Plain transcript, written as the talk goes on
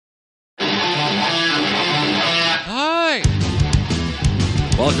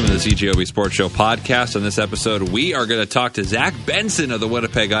Welcome to the CJOB Sports Show podcast. On this episode, we are going to talk to Zach Benson of the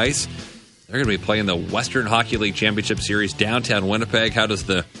Winnipeg Ice. They're going to be playing the Western Hockey League Championship Series downtown Winnipeg. How does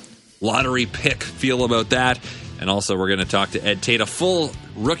the lottery pick feel about that? And also, we're going to talk to Tait, a full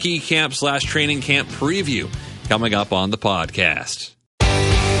rookie camp / training camp preview coming up on the podcast.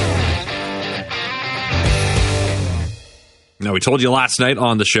 Now, we told you last night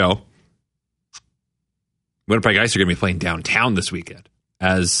on the show, Winnipeg Ice are going to be playing downtown this weekend,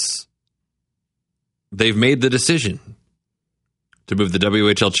 as they've made the decision to move the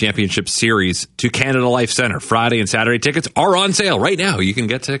WHL Championship Series to Canada Life Centre. Friday and Saturday tickets are on sale right now. You can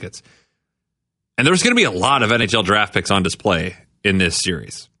get tickets. And there's going to be a lot of NHL draft picks on display in this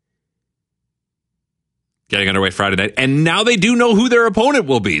series. Getting underway Friday night. And now they do know who their opponent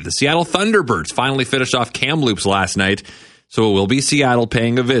will be. The Seattle Thunderbirds finally finished off Kamloops last night, so it will be Seattle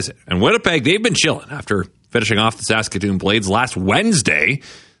paying a visit. And Winnipeg, they've been chilling after finishing off the Saskatoon Blades last Wednesday.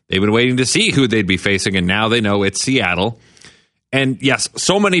 They've been waiting to see who they'd be facing, and now they know it's Seattle. And yes,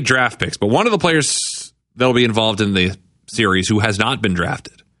 so many draft picks, but one of the players that'll be involved in the series who has not been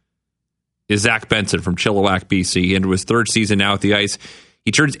drafted is Zach Benson from Chilliwack, BC, into his third season now at the Ice.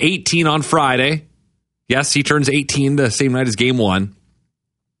 He turns 18 on Friday. Yes, he turns 18 the same night as Game 1.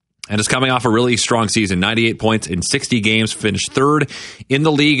 And is coming off a really strong season. 98 points in 60 games. Finished third in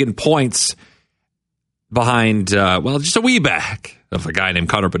the league in points behind, just a wee back of a guy named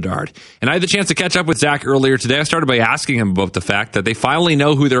Connor Bedard. And I had the chance to catch up with Zach earlier today. I started by asking him about the fact that they finally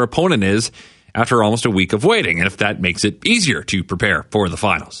know who their opponent is after almost a week of waiting, and if that makes it easier to prepare for the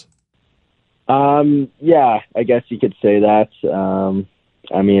finals. Yeah, I guess you could say that.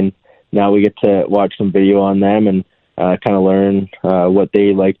 Now we get to watch some video on them and kind of learn what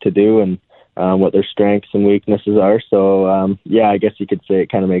they like to do and what their strengths and weaknesses are. So, I guess you could say it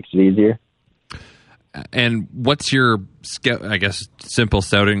kind of makes it easier. And what's your, simple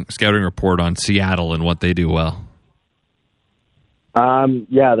scouting report on Seattle and what they do well?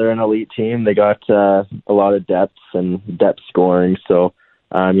 They're an elite team. They got a lot of depth and depth scoring. So,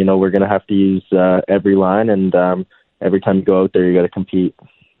 we're going to have to use every line, and every time you go out there, you got to compete.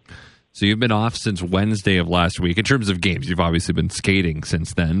 So you've been off since Wednesday of last week. In terms of games, you've obviously been skating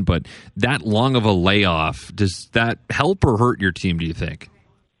since then, but that long of a layoff, does that help or hurt your team, do you think?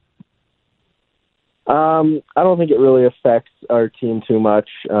 I don't think it really affects our team too much.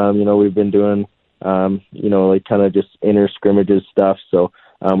 We've been doing, kind of just inner scrimmages stuff. So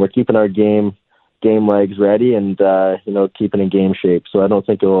we're keeping our game legs ready and, keeping in game shape. So I don't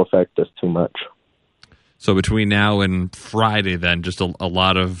think it will affect us too much. So between now and Friday, then, just a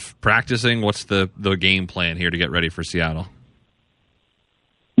lot of practicing. What's the game plan here to get ready for Seattle?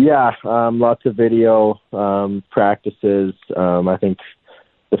 Yeah, lots of video practices. I think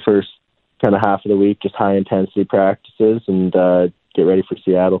the first kind of half of the week, just high-intensity practices and get ready for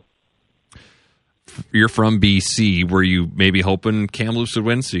Seattle. You're from BC. Were you maybe hoping Kamloops would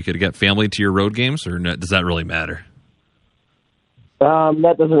win so you could get family to your road games, or does that really matter?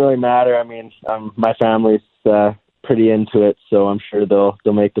 That doesn't really matter. My family's pretty into it, so I'm sure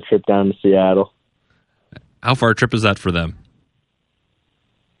they'll make the trip down to Seattle. How far a trip is that for them?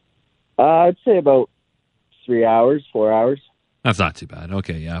 I'd say about 3 hours, 4 hours. That's not too bad.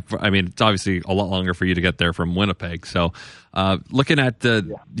 Okay, yeah. It's obviously a lot longer for you to get there from Winnipeg. So, looking at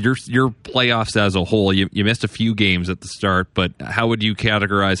your playoffs as a whole, you missed a few games at the start, but how would you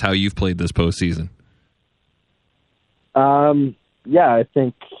categorize how you've played this postseason? I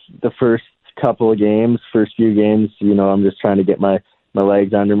think the first few games, I'm just trying to get my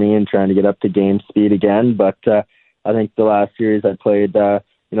legs under me and trying to get up to game speed again. But I think the last series I played,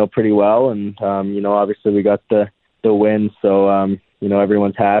 pretty well, and obviously we got the win, so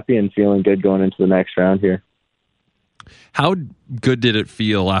everyone's happy and feeling good going into the next round here. How good did it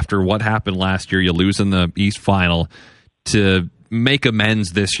feel after what happened last year? You lose in the East Final to make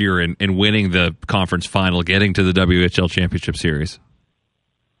amends this year in winning the conference final, getting to the WHL Championship Series.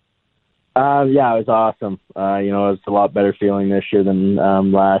 It was awesome. It was a lot better feeling this year than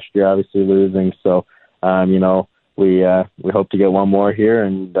last year, obviously losing. So, we hope to get one more here,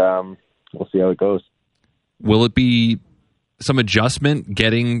 and we'll see how it goes. Will it be some adjustment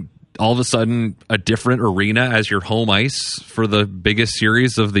getting all of a sudden a different arena as your home ice for the biggest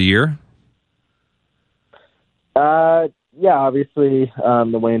series of the year? Obviously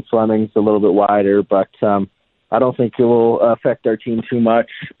the Wayne Fleming's a little bit wider, but I don't think it will affect our team too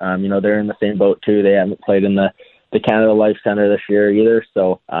much. They're in the same boat too. They haven't played in the Canada Life Centre this year either,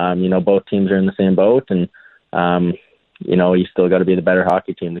 so both teams are in the same boat, and you still got to be the better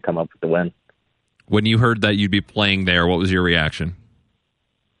hockey team to come up with the win. When you heard that you'd be playing there, what was your reaction?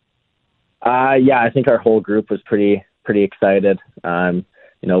 I think our whole group was pretty excited.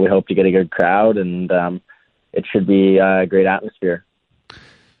 we hope to get a good crowd, and it should be a great atmosphere.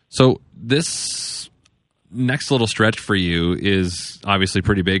 So this next little stretch for you is obviously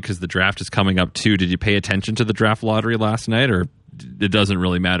pretty big because the draft is coming up too. Did you pay attention to the draft lottery last night, or it doesn't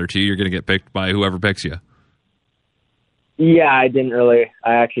really matter to you? You're going to get picked by whoever picks you. Yeah, I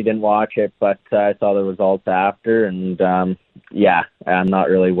actually didn't watch it, but I saw the results after, and I'm not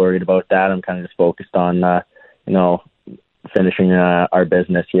really worried about that. I'm kind of just focused on, finishing our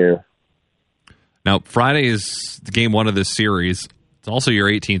business here. Now, Friday is game one of this series. It's also your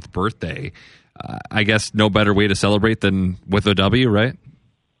 18th birthday. I guess no better way to celebrate than with a W, right?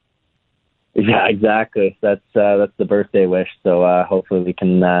 Yeah, exactly. That's the birthday wish. So hopefully we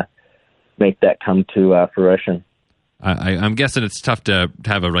can make that come to fruition. I'm guessing it's tough to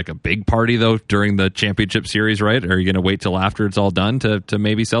have a big party though during the championship series, right? Or are you going to wait till after it's all done to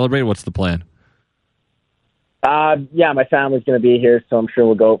maybe celebrate? What's the plan? My family's going to be here, so I'm sure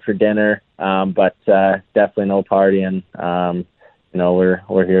we'll go out for dinner. But definitely no partying.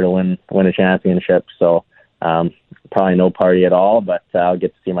 We're here to win a championship, so probably no party at all. But I'll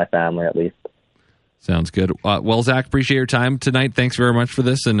get to see my family at least. Sounds good. Well, Zach, appreciate your time tonight. Thanks very much for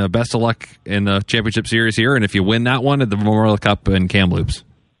this, and best of luck in the championship series here. And if you win that one at the Memorial Cup in Kamloops.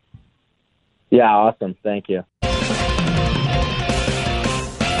 Yeah, awesome. Thank you.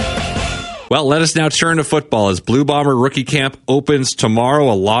 Well, let us now turn to football as Blue Bomber rookie camp opens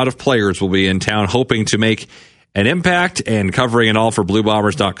tomorrow. A lot of players will be in town hoping to make an impact, and covering it all for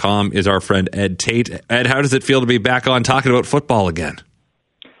BlueBombers.com is our friend Ed Tait. Ed, how does it feel to be back on talking about football again?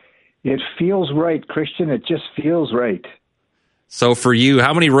 It feels right, Christian. It just feels right. So for you,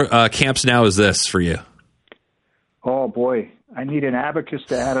 how many camps now is this for you? Oh, boy. I need an abacus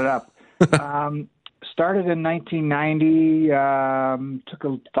to add it up. Started in 1990,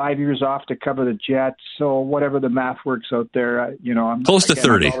 took 5 years off to cover the Jets. So whatever the math works out there, I'm close to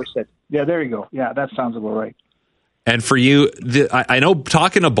 30. Yeah, there you go. Yeah, that sounds about right. And for you, I know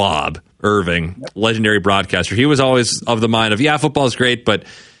talking to Bob Irving, legendary broadcaster, he was always of the mind of, football is great, but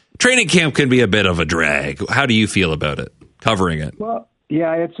training camp can be a bit of a drag. How do you feel about it, covering it? Well,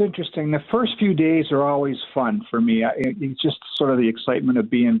 yeah, it's interesting. The first few days are always fun for me. It's just sort of the excitement of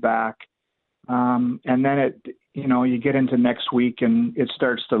being back. And then you get into next week and it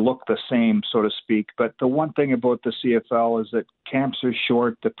starts to look the same, so to speak. But the one thing about the CFL is that camps are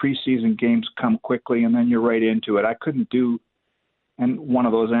short, the preseason games come quickly, and then you're right into it. I couldn't do one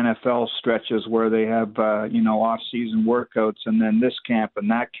of those NFL stretches where they have, off-season workouts and then this camp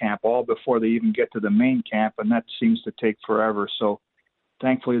and that camp all before they even get to the main camp, and that seems to take forever. So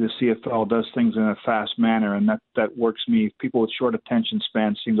thankfully the CFL does things in a fast manner, and that works me. People with short attention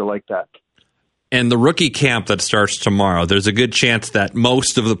spans seem to like that. And the rookie camp that starts tomorrow, there's a good chance that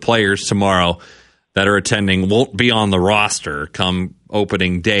most of the players tomorrow that are attending won't be on the roster come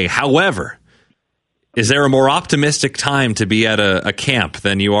opening day. However, is there a more optimistic time to be at a camp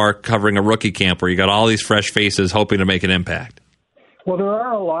than you are covering a rookie camp where you got all these fresh faces hoping to make an impact? Well, there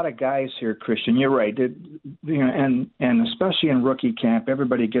are a lot of guys here, Christian. You're right. And especially in rookie camp,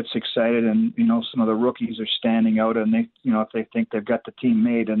 everybody gets excited, and some of the rookies are standing out, and they, if they think they've got the team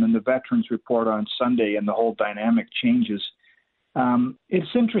made, and then the veterans report on Sunday, and the whole dynamic changes.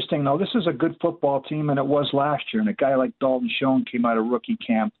 It's interesting though. This is a good football team, and it was last year. And a guy like Dalton Schoen came out of rookie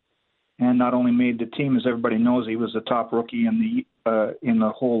camp, and not only made the team, as everybody knows, he was the top rookie in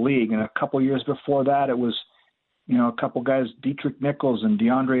the whole league. And a couple years before that, it was a couple guys, Dietrich Nichols and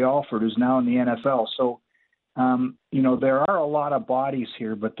DeAndre Alford, who's now in the NFL. So, there are a lot of bodies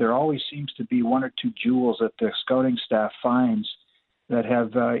here, but there always seems to be one or two jewels that the scouting staff finds that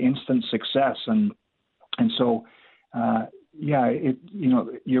have instant success. And so,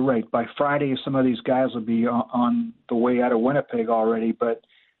 you're right. By Friday, some of these guys will be on the way out of Winnipeg already. But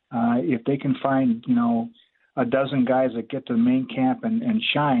if they can find, a dozen guys that get to the main camp and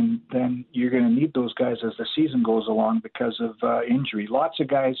shine, then you're going to need those guys as the season goes along because of injury. Lots of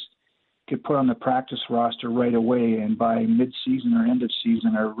guys get put on the practice roster right away, and by mid-season or end of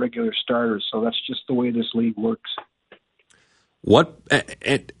season are regular starters. So that's just the way this league works.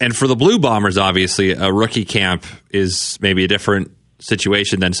 And for the Blue Bombers, obviously, a rookie camp is maybe a different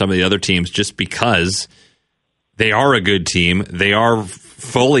situation than some of the other teams just because they are a good team. They are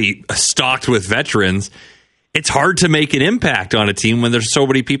fully stocked with veterans. It's hard to make an impact on a team when there's so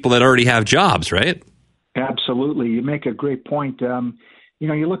many people that already have jobs, right? Absolutely. You make a great point.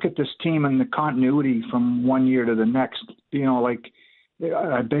 You look at this team and the continuity from one year to the next,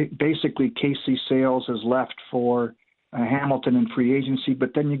 basically Casey Sales has left for Hamilton in free agency,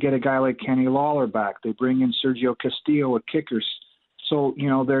 but then you get a guy like Kenny Lawler back. They bring in Sergio Castillo at kickers. So,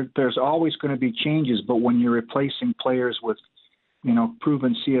 there's always going to be changes, but when you're replacing players with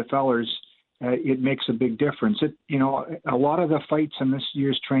proven CFLers, it makes a big difference. A lot of the fights in this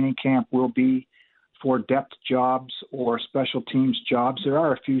year's training camp will be for depth jobs or special teams jobs. There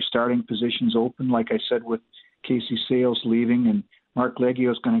are a few starting positions open, like I said, with Casey Sales leaving, and Mark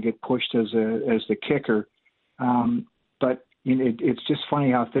Leggio is going to get pushed as the kicker. But it's just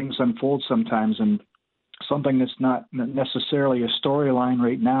funny how things unfold sometimes, and something that's not necessarily a storyline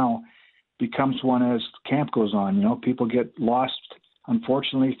right now becomes one as camp goes on. People get lost,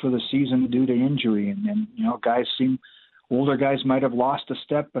 unfortunately, for the season due to injury, and older guys might have lost a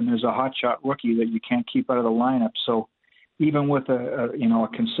step, and there's a hotshot rookie that you can't keep out of the lineup. So even with a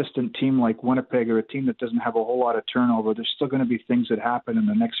consistent team like Winnipeg, or a team that doesn't have a whole lot of turnover, there's still going to be things that happen in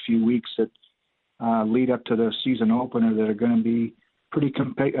the next few weeks that lead up to the season opener that are going to be pretty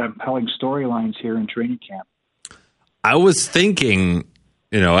compelling storylines here in training camp. I was thinking,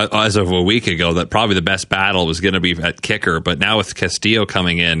 as of a week ago, that probably the best battle was going to be at kicker, but now with Castillo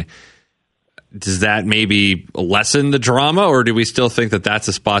coming in, does that maybe lessen the drama, or do we still think that that's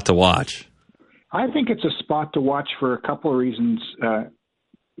a spot to watch? I think it's a spot to watch for a couple of reasons.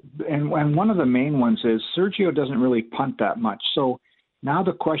 And one of the main ones is Sergio doesn't really punt that much. So now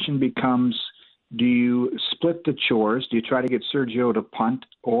the question becomes, do you split the chores? Do you try to get Sergio to punt?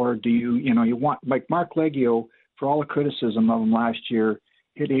 Or do you want, like Mark Leggio, for all the criticism of him last year,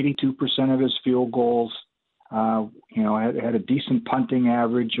 hit 82% of his field goals, had a decent punting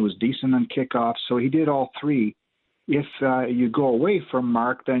average, was decent on kickoffs. So he did all three. If you go away from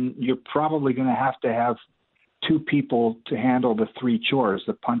Mark, then you're probably going to have two people to handle the three chores,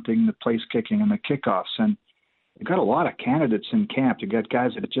 the punting, the place kicking, and the kickoffs. And you've got a lot of candidates in camp. You've got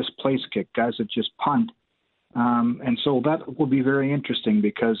guys that just place kick, guys that just punt. And so that will be very interesting,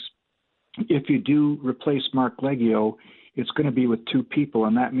 because if you do replace Mark Leggio, it's going to be with two people,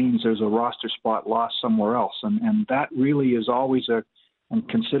 and that means there's a roster spot lost somewhere else. And that really is always a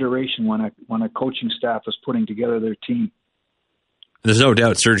consideration when a coaching staff is putting together their team. There's no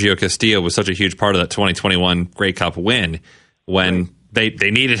doubt Sergio Castillo was such a huge part of that 2021 Grey Cup win when they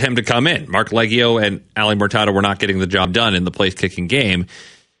needed him to come in. Mark Leggio and Ali Murtado were not getting the job done in the place-kicking game.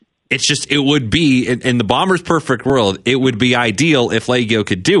 It's just, it would be, in the Bombers' perfect world, it would be ideal if Leggio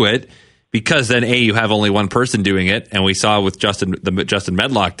could do it, because then, A, you have only one person doing it, and we saw with the Justin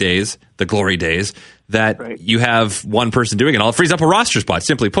Medlock days, the glory days, that you have one person doing it. All it frees up a roster spot,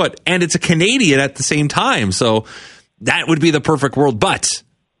 simply put. And it's a Canadian at the same time. So that would be the perfect world. But,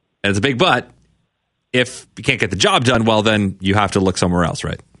 and it's a big but, if you can't get the job done, well, then you have to look somewhere else,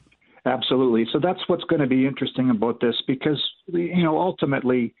 right? Absolutely. So that's what's going to be interesting about this, because,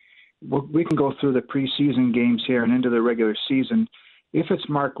 ultimately, we can go through the preseason games here and into the regular season. If it's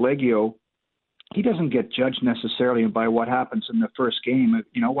Mark Leggio, he doesn't get judged necessarily by what happens in the first game.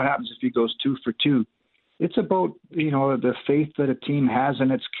 What happens if he goes 2 for 2? It's about, the faith that a team has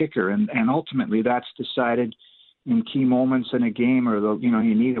in its kicker. And ultimately that's decided in key moments in a game, or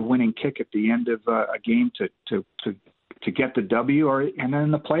you need a winning kick at the end of a game to get the W, and then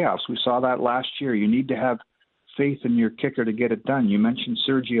in the playoffs. We saw that last year. You need to have faith in your kicker to get it done. You mentioned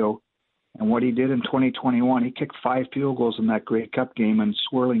Sergio and what he did in 2021. He kicked 5 field goals in that Grey Cup game in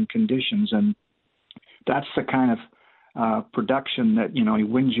swirling conditions, and that's the kind of production that, he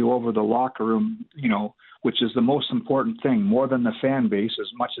wins you over the locker room, which is the most important thing, more than the fan base,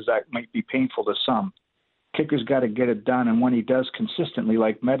 as much as that might be painful to some. Kicker's got to get it done, and when he does consistently,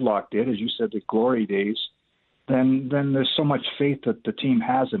 like Medlock did, as you said, the glory days, then there's so much faith that the team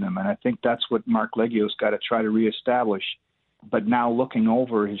has in him, and I think that's what Mark Leggio's got to try to reestablish. But now looking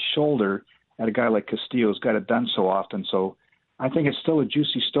over his shoulder at a guy like Castillo's got it done so often. So I think it's still a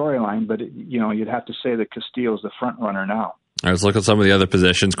juicy storyline, but you'd have to say that Castillo's the front runner now. All right, let's look at some of the other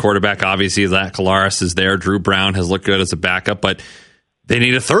positions. Quarterback, obviously, Zach Collaros is there. Drew Brown has looked good as a backup, but they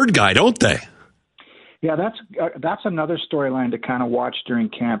need a third guy, don't they? Yeah, that's another storyline to kind of watch during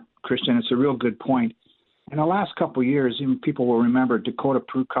camp, Christian. It's a real good point. In the last couple of years, even people will remember Dakota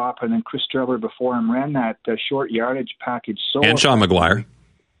Prukop and then Chris Streveler before him ran that short yardage package. And Sean McGuire.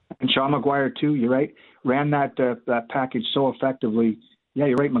 And Sean McGuire, too, you're right. Ran that package so effectively. Yeah,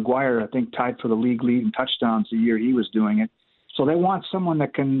 you're right. McGuire, I think, tied for the league lead in touchdowns the year he was doing it. So they want someone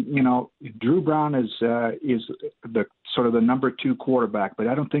that can, Drew Brown is the sort of the number 2 quarterback, but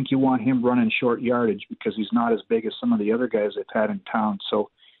I don't think you want him running short yardage because he's not as big as some of the other guys they've had in town. So,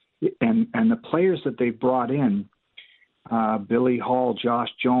 and the players that they brought in, Billy Hall, Josh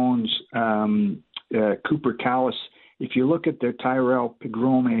Jones, Cooper Callis, if you look at their Tyrell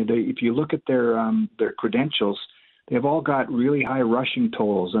Pigrome, if you look at their credentials, they've all got really high rushing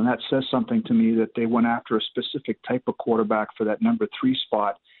totals, and that says something to me that they went after a specific type of quarterback for that number 3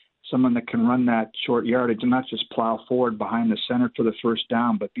 spot. someone that can run that short yardage and not just plow forward behind the center for the first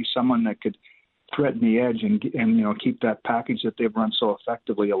down, but be someone that could threaten the edge and keep that package that they've run so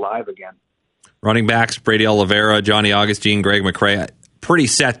effectively alive again. Running backs, Brady Oliveira, Johnny Augustine, Greg McCrae, pretty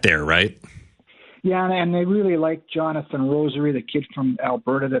set there, right? Yeah, and they really like Jonathan Rosary, the kid from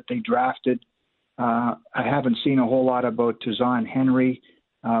Alberta that they drafted. I haven't seen a whole lot about Tuzan Henry,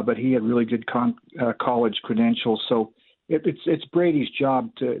 but he had really good college credentials. So it's Brady's job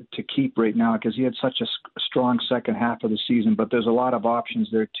to keep right now because he had such a strong second half of the season. But there's a lot of options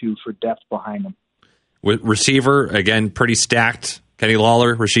there, too, for depth behind him. With receiver, again, pretty stacked. Kenny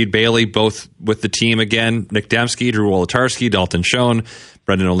Lawler, Rasheed Bailey, both with the team again. Nick Dembski, Drew Wolotarski, Dalton Schoen,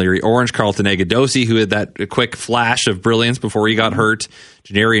 Brendan O'Leary-Orange, Carlton Agudosi, who had that quick flash of brilliance before he got hurt,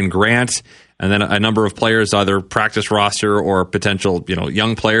 Janarian Grant, and then a number of players, either practice roster or potential,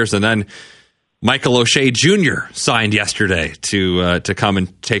 young players. And then Michael O'Shea Jr. signed yesterday to come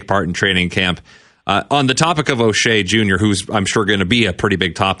and take part in training camp. On the topic of O'Shea Jr., who's I'm sure going to be a pretty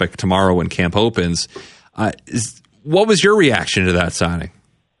big topic tomorrow when camp opens, what was your reaction to that signing?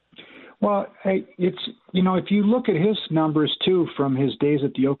 Well, it's if you look at his numbers too from his days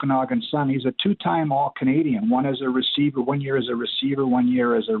at the Okanagan Sun, he's a two-time All-Canadian. One as a receiver, 1 year as a receiver, 1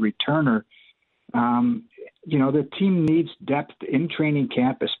 year as a returner. The team needs depth in training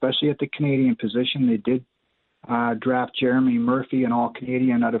camp, especially at the Canadian position. They did draft Jeremy Murphy, an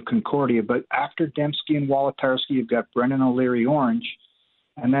All-Canadian out of Concordia, but after Dembski and Wolotarski, you've got Brendan O'Leary-Orange,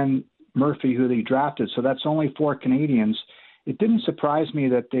 and then Murphy, who they drafted. So that's only 4 Canadians. It didn't surprise me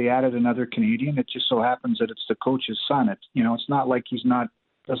that they added another Canadian. It just so happens that it's the coach's son. It's not like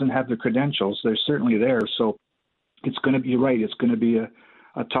doesn't have the credentials. They're certainly there. So it's going to be right. It's going to be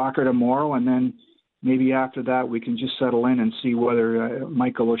a talker tomorrow, and then maybe after that we can just settle in and see whether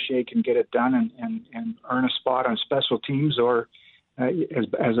Michael O'Shea can get it done and earn a spot on special teams or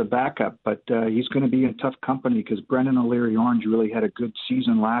as a backup. But he's going to be in tough company because Brendan O'Leary-Orange really had a good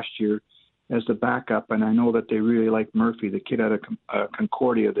season last year as the backup, and I know that they really like Murphy, the kid out of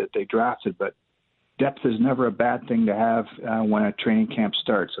Concordia that they drafted. But depth is never a bad thing to have when a training camp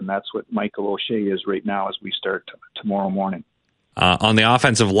starts, and that's what Michael O'Shea is right now as we start tomorrow morning. On the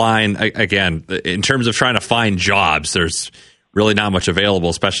offensive line, again, in terms of trying to find jobs, there's really not much available,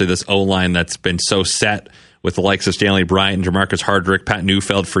 especially this O-line that's been so set with the likes of Stanley Bryant and Jamarcus Hardrick, Pat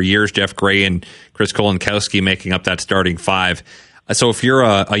Neufeld for years, Jeff Gray and Chris Kolankowski making up that starting 5. So if you're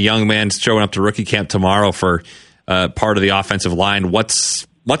a young man showing up to rookie camp tomorrow for part of the offensive line, what's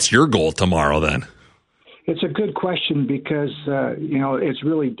your goal tomorrow then? It's a good question because, it's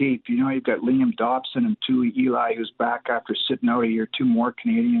really deep. You've got Liam Dobson and Tui Eli, who's back after sitting out a year, 2 more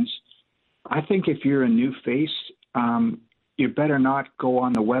Canadians. I think if you're a new face, you better not go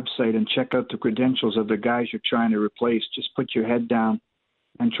on the website and check out the credentials of the guys you're trying to replace. Just put your head down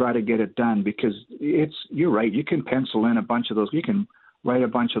and try to get it done because you're right. You can pencil in a bunch of those. You can write a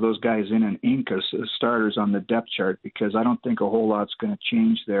bunch of those guys in ink as starters on the depth chart because I don't think a whole lot's going to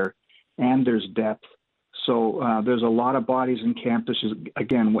change there. And there's depth. So there's a lot of bodies in camp. This is,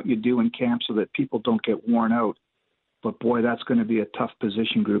 again, what you do in camp so that people don't get worn out. But, boy, that's going to be a tough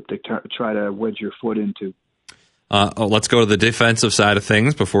position group to try to wedge your foot into. Let's go to the defensive side of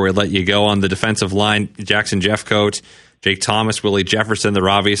things before we let you go. On the defensive line, Jackson Jeffcoat, Jake Thomas, Willie Jefferson, they're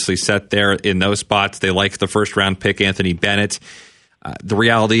obviously set there in those spots. They like the first-round pick, Anthony Bennett. The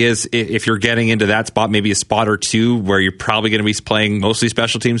reality is if you're getting into that spot, maybe a spot or two where you're probably going to be playing mostly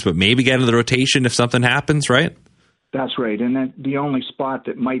special teams, but maybe get into the rotation if something happens, right? That's right. And then the only spot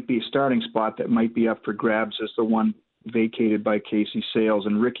that might be a starting spot that might be up for grabs is the one vacated by Casey Sales.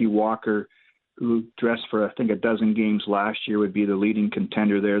 And Ricky Walker, who dressed for, I think, 12 games last year, would be the leading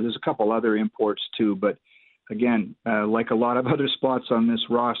contender there. There's a couple other imports, too. But, again, like a lot of other spots on this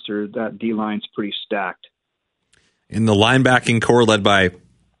roster, that D-line's pretty stacked. In the linebacking core led by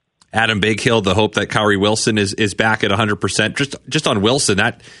Adam Bighill, the hope that Kyrie Wilson is back at 100%. Just on Wilson,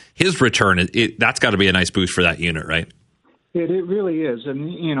 that his return, that's got to be a nice boost for that unit, right? It really is.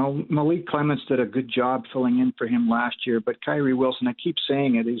 And, Malik Clements did a good job filling in for him last year. But Kyrie Wilson, I keep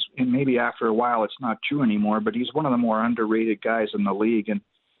saying it, and maybe after a while it's not true anymore, but he's one of the more underrated guys in the league. And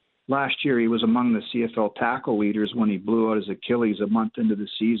last year he was among the CFL tackle leaders when he blew out his Achilles a month into the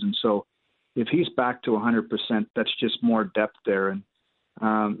season. So if he's back to 100%, that's just more depth there. And,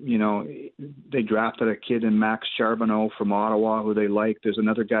 they drafted a kid in Max Charbonneau from Ottawa who they like. There's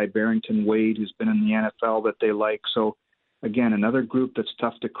another guy, Barrington Wade, who's been in the NFL that they like. So, again, another group that's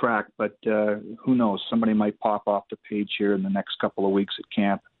tough to crack, but who knows? Somebody might pop off the page here in the next couple of weeks at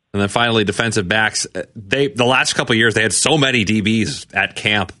camp. And then finally, defensive backs. The last couple of years, they had so many DBs at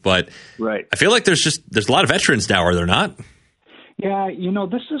camp, but right. I feel like there's a lot of veterans now, are there not? Yeah,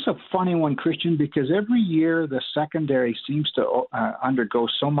 this is a funny one, Christian, because every year the secondary seems to undergo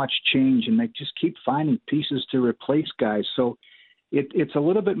so much change, and they just keep finding pieces to replace guys. So it's a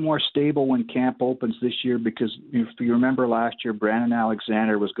little bit more stable when camp opens this year, because if you remember last year, Brandon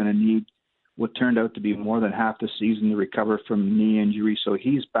Alexander was going to need what turned out to be more than half the season to recover from knee injury. So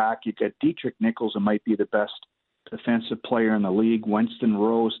he's back. You got Dietrich Nichols, who might be the best defensive player in the league, Winston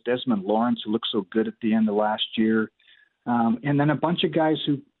Rose, Desmond Lawrence, who looked so good at the end of last year. And then a bunch of guys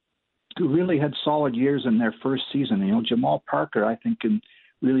who really had solid years in their first season. Jamal Parker, I think, can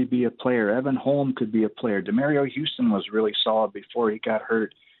really be a player. Evan Holm could be a player. Demario Houston was really solid before he got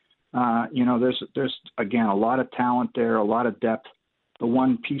hurt. There's again, a lot of talent there, a lot of depth. The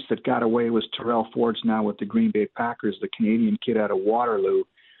one piece that got away was Terrell Ford's now with the Green Bay Packers, the Canadian kid out of Waterloo.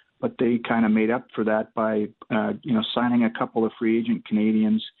 But they kind of made up for that by, signing a couple of free agent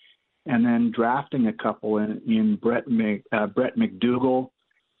Canadians, and then drafting a couple in Brett McDougall,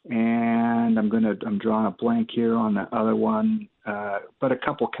 and I'm drawing a blank here on the other one, but a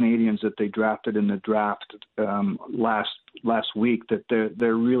couple Canadians that they drafted in the draft last week that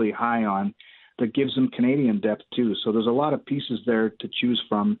they're really high on, that gives them Canadian depth too. So there's a lot of pieces there to choose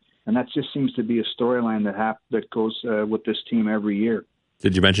from, and that just seems to be a storyline that goes with this team every year.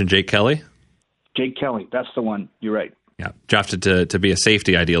 Did you mention Jake Kelly? Jake Kelly, that's the one. You're right. Yeah, drafted to be a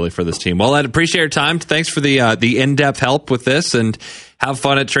safety ideally for this team. Well, I'd appreciate your time. Thanks for the in-depth help with this, and have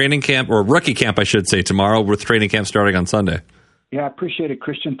fun at training camp, or rookie camp, I should say, tomorrow, with training camp starting on Sunday. Yeah, I appreciate it,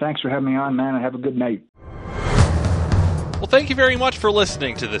 Christian. Thanks for having me on, man, and have a good night. Well, thank you very much for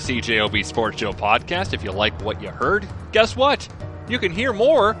listening to the CJOB Sports Show podcast. If you like what you heard, guess what? You can hear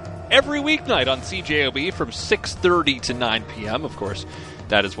more every weeknight on CJOB from 6:30 to 9 p.m. Of course,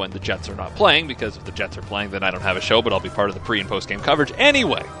 that is when the Jets are not playing, because if the Jets are playing, then I don't have a show, but I'll be part of the pre- and post-game coverage.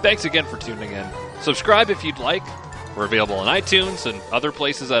 Anyway, thanks again for tuning in. Subscribe if you'd like. We're available on iTunes and other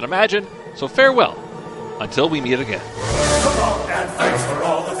places, I'd imagine. So farewell, until we meet again. So long and thanks for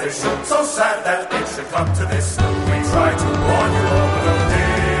all the fish. So sad that it should come to this. We try to warn you over the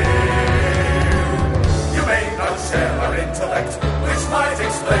day. You may not share our intellect, which might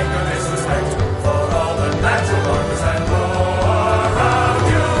explain your disrespect for all the natural wonders and more around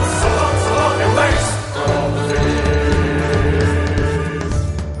you. So long and thanks for all the fish.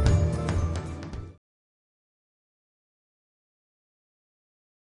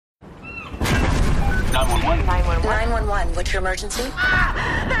 911, what's your emergency?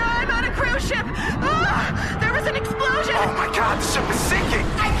 I'm on a cruise ship! There was an explosion! Oh my God, the ship is sinking!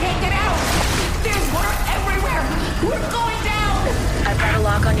 I can't get out! There's water everywhere! We're going down! I've got a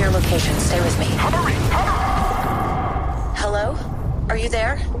lock on your location. Stay with me. Hurry! Hello? Are you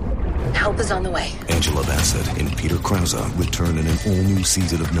there? Help is on the way. Angela Bassett and Peter Krause return in an all-new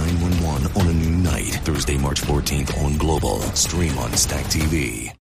season of 911 on a new night. Thursday, March 14th on Global. Stream on Stack TV.